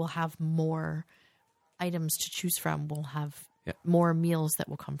we'll have more items to choose from. We'll have more meals that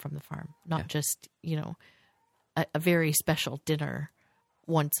will come from the farm, not just, a very special dinner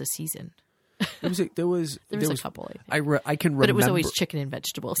once a season. There was a couple. I think. I can remember, but it was always chicken and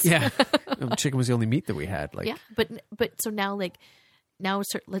vegetables. Yeah, chicken was the only meat that we had. Like, yeah, but so now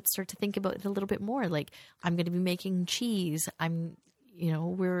let's start to think about it a little bit more. Like, I'm going to be making cheese.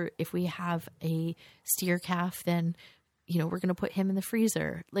 If we have a steer calf, then we're going to put him in the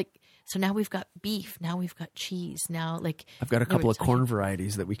freezer. Like, so now we've got beef. Now we've got cheese. Now, like, I've got a couple of corn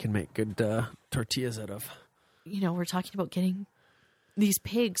varieties that we can make good tortillas out of. We're talking about getting these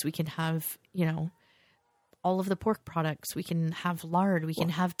pigs. We can have, all of the pork products. We can have lard. We can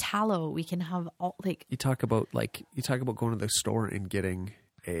have tallow. We can have all You talk about going to the store and getting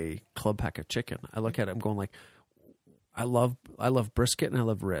a club pack of chicken. I look at it, I'm going like, I love brisket and I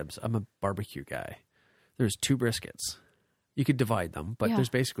love ribs. I'm a barbecue guy. There's 2 briskets. You could divide them, but there's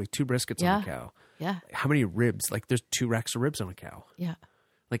basically 2 briskets on a cow. Yeah. How many ribs? Like, there's 2 racks of ribs on a cow. Yeah.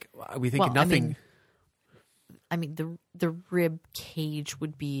 Like, we think nothing. I mean, the rib cage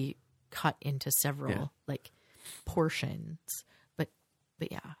would be cut into several portions, but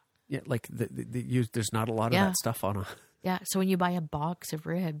yeah. Yeah, like there's not a lot of that stuff on a. Yeah, so when you buy a box of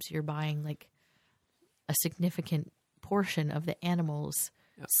ribs, you're buying like a significant portion of the animal's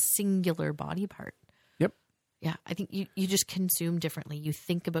singular body part. Yep. Yeah, I think you just consume differently. You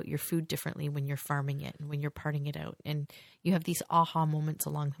think about your food differently when you're farming it and when you're parting it out, and you have these aha moments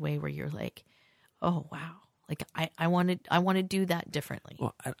along the way where you're like, oh wow. Like I want to do that differently.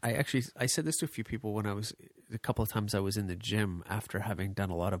 Well, I said this to a few people when a couple of times I was in the gym after having done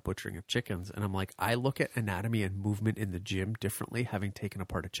a lot of butchering of chickens, and I'm like, I look at anatomy and movement in the gym differently, having taken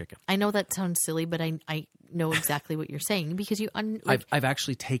apart a chicken. I know that sounds silly, but I know exactly what you're saying because I've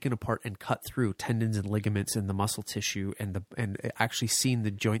actually taken apart and cut through tendons and ligaments and the muscle tissue and actually seen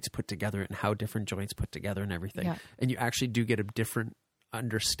the joints put together and how different joints put together and everything. Yeah. And you actually do get a different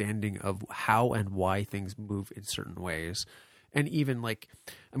understanding of how and why things move in certain ways. And even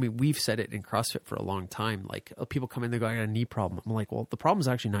we've said it in CrossFit for a long time. Like, people come in, they go, I got a knee problem. I'm like, well, the problem is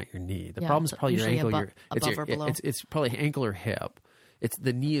actually not your knee. The problem is probably your ankle. It's probably ankle or hip. It's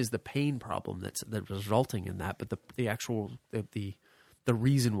the knee is the pain problem that's resulting in that. But the actual the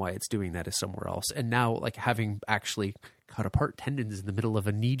reason why it's doing that is somewhere else. And now, like, having actually cut apart tendons in the middle of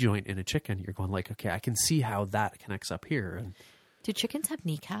a knee joint in a chicken, you're going like, okay, I can see how that connects up here. And do chickens have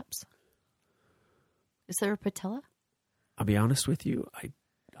kneecaps? Is there a patella? I'll be honest with you.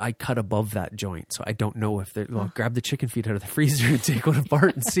 I cut above that joint, so I don't know if they're. Well, grab the chicken feet out of the freezer and take one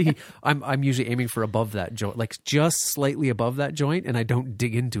apart and see. I'm usually aiming for above that joint, like just slightly above that joint, and I don't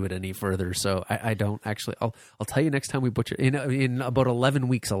dig into it any further. So I don't actually. I'll tell you next time we butcher in about 11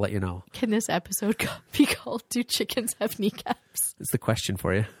 weeks. I'll let you know. Can this episode be called "Do Chickens Have Kneecaps"? It's the question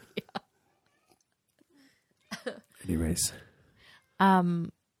for you. Yeah. Anyways.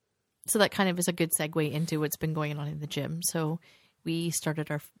 So that kind of is a good segue into what's been going on in the gym. So we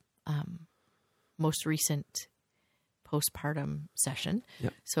started our most recent postpartum session.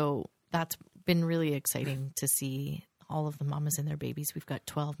 Yep. So that's been really exciting to see all of the mamas and their babies. We've got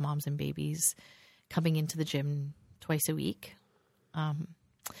 12 moms and babies coming into the gym twice a week.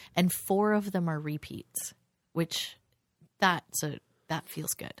 And 4 of them are repeats, which that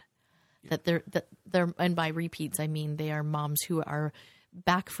feels good. That they're and by repeats I mean they are moms who are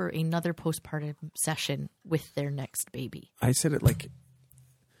back for another postpartum session with their next baby. I said it like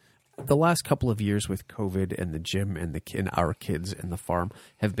the last couple of years with COVID and the gym and our kids and the farm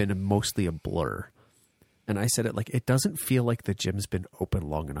have been mostly a blur. And I said it like it doesn't feel like the gym's been open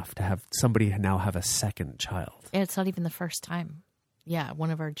long enough to have somebody now have a second child. And it's not even the first time. Yeah, one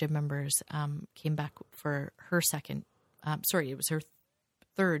of our gym members came back for her second. It was her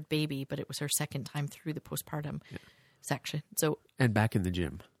third baby, but it was her second time through the postpartum section. So and back in the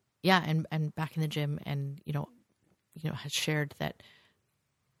gym. Yeah, and back in the gym, and has shared that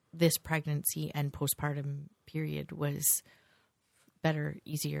this pregnancy and postpartum period was better,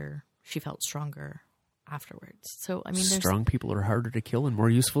 easier. She felt stronger afterwards. So I mean, strong people are harder to kill and more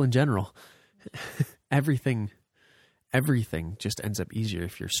useful in general. Everything just ends up easier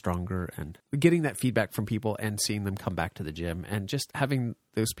if you're stronger, and getting that feedback from people and seeing them come back to the gym and just having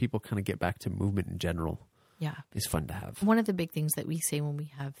those people kind of get back to movement in general. Yeah, is fun to have. One of the big things that we say when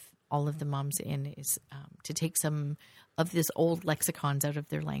we have all of the moms in is to take some of this old lexicons out of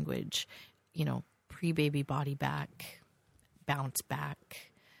their language, pre-baby body back, bounce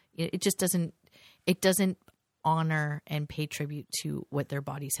back. It just doesn't honor and pay tribute to what their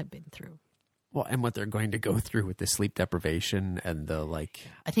bodies have been through. Well, and what they're going to go through with the sleep deprivation and the like.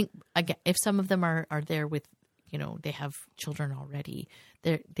 I think again, if some of them are there with, they have children already,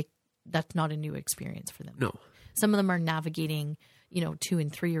 that's not a new experience for them. No. Some of them are navigating, 2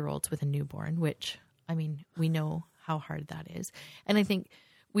 and 3-year-olds with a newborn, which, I mean, we know how hard that is. And I think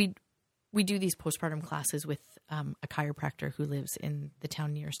we do these postpartum classes with a chiropractor who lives in the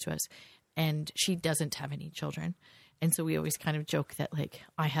town nearest to us, and she doesn't have any children. And so we always kind of joke that, like,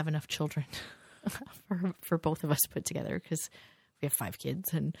 I have enough children for both of us put together because we have 5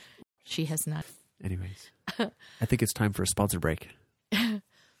 kids and she has not. Anyways, I think it's time for a sponsor break.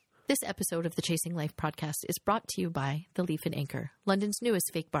 This episode of the Chasing Life podcast is brought to you by The Leaf and Anchor, London's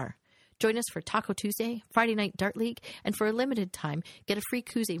newest fake bar. Join us for Taco Tuesday, Friday Night Dart League, and for a limited time, get a free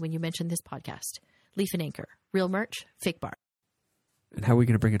koozie when you mention this podcast. Leaf and Anchor, real merch, fake bar. And how are we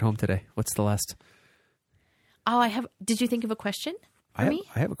going to bring it home today? What's the last? Oh, did you think of a question for me?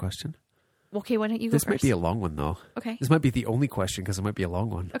 I have a question. Okay, why don't you go first? This might be a long one, though. Okay. This might be the only question because it might be a long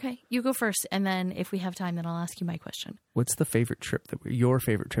one. Okay, you go first, and then if we have time, then I'll ask you my question. What's the your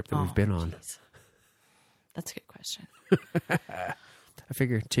favorite trip that we've been on? Geez. That's a good question. I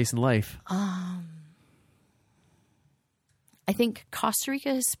figure chasing life. I think Costa Rica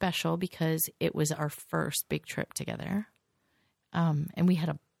is special because it was our first big trip together. And we had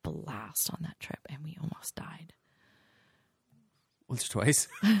a blast on that trip, and we almost died. Once or twice.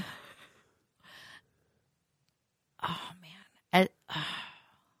 Oh, man.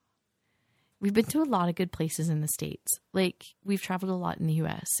 We've been to a lot of good places in the States. Like, we've traveled a lot in the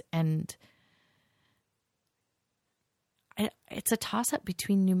U.S., and it's a toss-up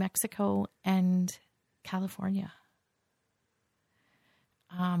between New Mexico and California.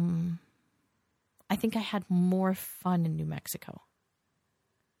 I think I had more fun in New Mexico.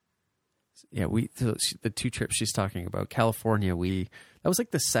 Yeah, the 2 trips she's talking about, California, that was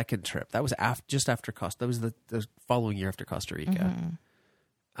like the second trip. That was just after Costa. That was the following year after Costa Rica.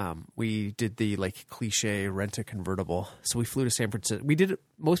 Mm-hmm. We did the like cliche rent a convertible. So we flew to San Francisco. We did it.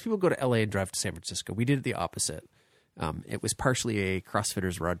 Most people go to LA and drive to San Francisco. We did it the opposite. It was partially a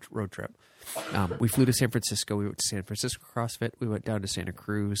CrossFitters road trip. We flew to San Francisco. We went to San Francisco CrossFit. We went down to Santa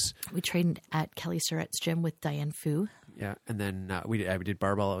Cruz. We trained at Kelly Surratt's gym with Diane Fu. Yeah, and then we did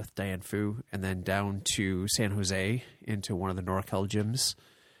barbell with Diane Fu, and then down to San Jose into one of the NorCal gyms.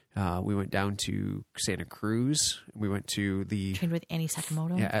 We went down to Santa Cruz. We went to trained with Annie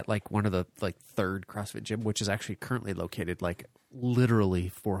Sakamoto. Yeah, at like one of the like third CrossFit gym, which is actually currently located like literally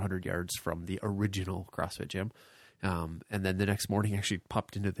 400 yards from the original CrossFit gym. And then the next morning, actually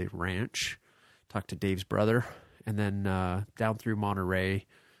popped into the ranch, talked to Dave's brother, and then down through Monterey,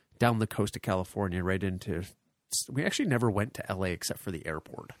 down the coast of California, right into. We actually never went to LA except for the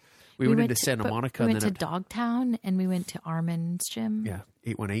airport. We went into Santa Monica. We went to Dogtown and we went to Armin's gym. Yeah,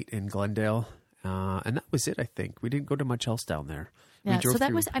 818 in Glendale. And that was it, I think. We didn't go to much else down there. Yeah, so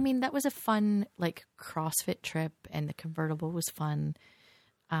that was, that was a fun, like, CrossFit trip, and the convertible was fun.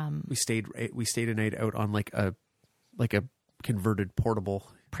 We stayed a night out on like a converted portable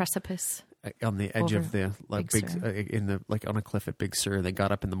precipice on the edge of the on a cliff at Big Sur. They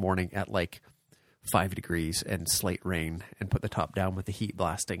got up in the morning at like 5 degrees and slight rain, and put the top down with the heat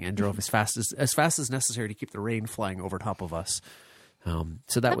blasting, and drove as fast as necessary to keep the rain flying over top of us.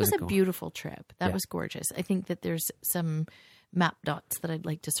 So that was a beautiful trip. That was gorgeous. I think that there's some map dots that I'd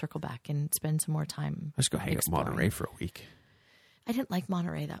like to circle back and spend some more time. Let's go hang out in Monterey for a week. I didn't like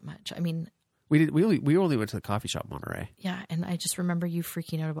Monterey that much. I mean, we only went to the coffee shop in Monterey. Yeah, and I just remember you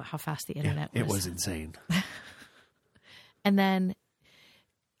freaking out about how fast the internet was. It was insane. And then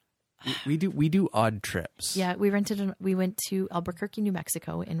we do odd trips. Yeah, we went to Albuquerque, New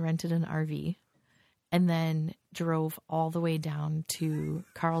Mexico, and rented an RV, and then drove all the way down to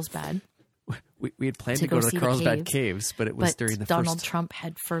Carlsbad. We had planned to go to Carlsbad Caves, but it was during the Donald Trump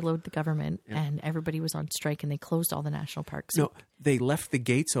had furloughed the government, and everybody was on strike, and they closed all the national parks. No, they left the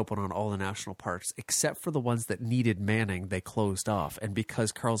gates open on all the national parks, except for the ones that needed manning. They closed off, and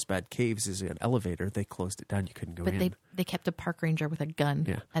because Carlsbad Caves is an elevator, they closed it down. You couldn't go in. But they kept a park ranger with a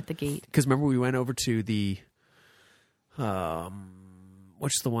gun at the gate. Because remember, we went over to the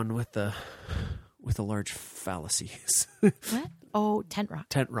what's the one with the large fallacies? What? Oh, Tent Rock.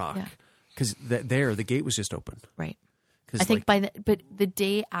 Tent Rock. Yeah. Because the gate was just open. Right. I think but the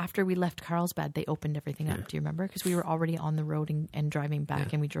day after we left Carlsbad, they opened everything up. Do you remember? Because we were already on the road and driving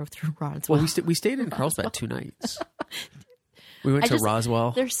back, and we drove through Roswell. Well, we stayed in Carlsbad 2 nights. We went to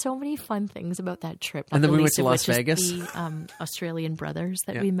Roswell. There's so many fun things about that trip. And then we went to Las Vegas. The Australian brothers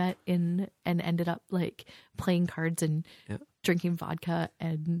that we met in and ended up like playing cards and drinking vodka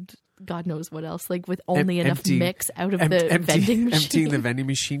and God knows what else, like with only enough mix out of the vending machine. Emptying the vending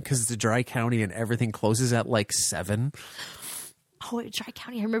machine because it's a dry county and everything closes at like 7. Oh, dry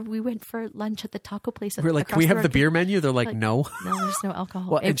county. I remember we went for lunch at the taco place. We're like, can we have the beer menu? They're like, no. No, there's no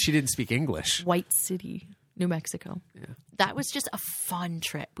alcohol. Well, and she didn't speak English. White City, New Mexico. Yeah. That was just a fun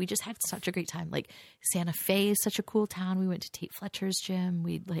trip. We just had such a great time. Like Santa Fe is such a cool town. We went to Tate Fletcher's gym.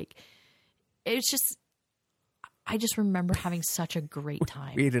 I just remember having such a great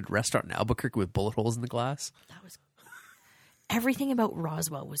time. We ate at a restaurant in Albuquerque with bullet holes in the glass. Everything about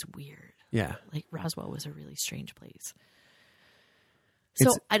Roswell was weird. Yeah. Like Roswell was a really strange place. So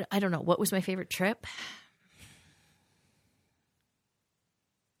I don't know. What was my favorite trip?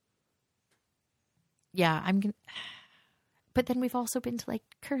 Yeah, but then we've also been to like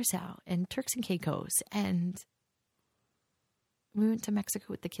Curacao and Turks and Caicos, and we went to Mexico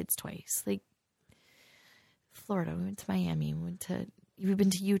with the kids twice. Like Florida, we went to Miami, we've been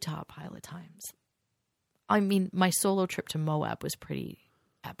to Utah a pile of times. I mean, my solo trip to Moab was pretty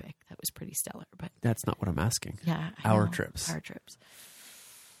epic. That was pretty stellar, but that's not what I'm asking. Yeah, Our trips.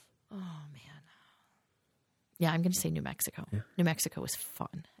 Oh man. Yeah, I'm going to say New Mexico. Yeah. New Mexico was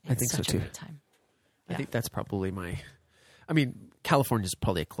fun. I think so too. A great time. I think that's probably California's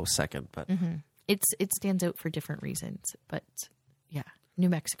probably a close second, but it stands out for different reasons. But yeah, New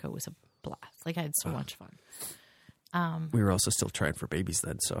Mexico was a blast. Like I had so much fun. We were also still trying for babies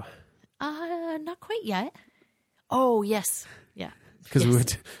then, so not quite yet. Oh yes, yeah. Because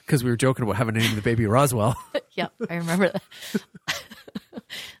we were joking about having named the baby Roswell. Yep, I remember that.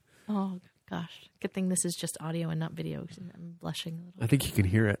 Oh gosh, good thing this is just audio and not video. I'm blushing a little. I think you can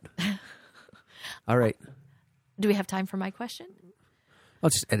hear it. All right. Do we have time for my question? I'll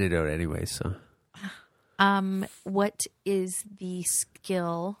just edit it out anyway. So, what is the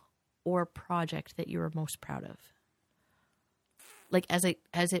skill or project that you are most proud of? Like as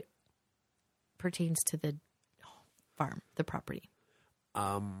it pertains to the farm, the property.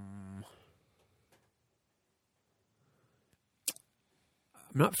 I'm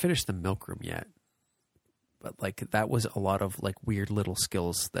not finished the milk room yet, but like that was a lot of like weird little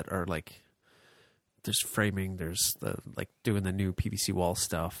skills that are like there's framing, there's the like doing the new PVC wall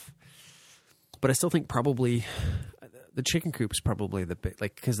stuff. But I still think probably the chicken coop is probably the big,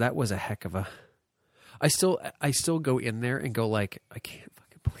 like, because that was a heck of a. I still go in there and go like, I can't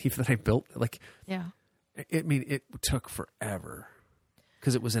fucking believe that I built like. Yeah. It took forever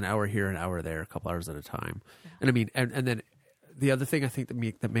because it was an hour here, an hour there, a couple hours at a time, yeah. And then the other thing I think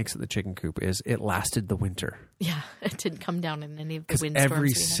that makes it the chicken coop is it lasted the winter. Yeah, it didn't come down in any of the windstorms.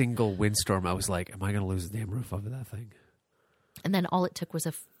 Every single windstorm, I was like, "Am I going to lose the damn roof over that thing?" And then all it took was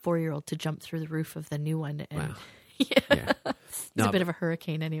a 4-year-old to jump through the roof of the new one, and Yeah. It's a bit of a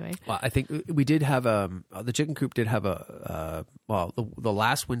hurricane anyway. Well, I think we did have the chicken coop did have the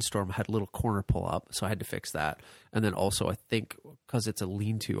last windstorm had a little corner pull up, so I had to fix that. And then also I think because it's a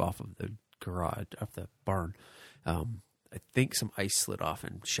lean-to off of the garage of the barn, I think some ice slid off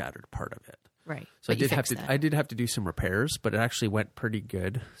and shattered part of it. Right. So I did have to do some repairs, but it actually went pretty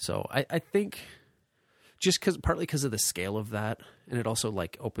good. So I think just partly because of the scale of that, and it also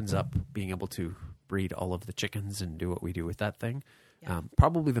like opens up being able to breed all of the chickens and do what we do with that thing. Yeah.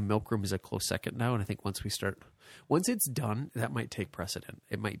 Probably the milk room is a close second now, and I think once it's done, that might take precedent.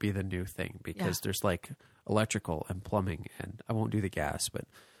 It might be the new thing because there's like electrical and plumbing, and I won't do the gas, but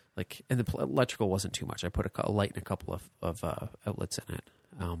like, and the electrical wasn't too much. I put a light and a couple of outlets in it.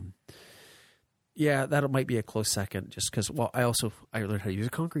 Yeah, that might be a close second just because, well, I learned how to use a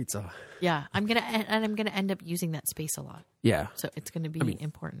concrete saw. Yeah, I'm going to end up using that space a lot. Yeah. So it's going to be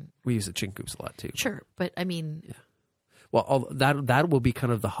important. We use the chicken coops a lot too. Sure, but I mean... Yeah. Well, that will be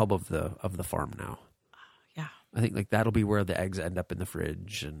kind of the hub of the farm now. Yeah. I think like that'll be where the eggs end up in the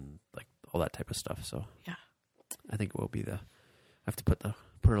fridge and like all that type of stuff. So yeah, I think it will be I have to put a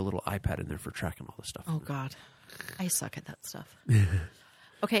little iPad in there for tracking all the stuff. Oh God, I suck at that stuff.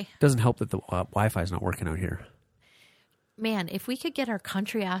 Okay. Doesn't help that the Wi-Fi is not working out here. Man, if we could get our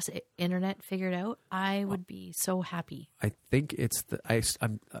country ass internet figured out, I would be so happy. I think it's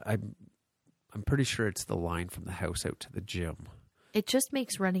I'm pretty sure it's the line from the house out to the gym. It just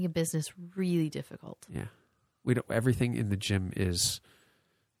makes running a business really difficult. Yeah. Everything in the gym is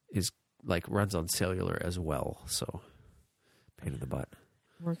like runs on cellular as well. So pain in the butt.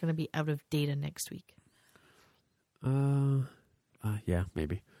 We're going to be out of data next week. Yeah,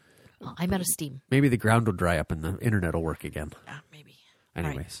 maybe. Well, I'm out of steam. Maybe the ground will dry up and the internet will work again. Maybe.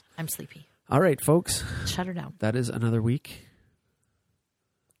 Anyways. Right. I'm sleepy. All right, folks. Shut her down. That is another week.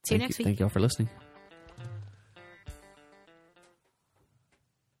 See you next week. Thank you all for listening.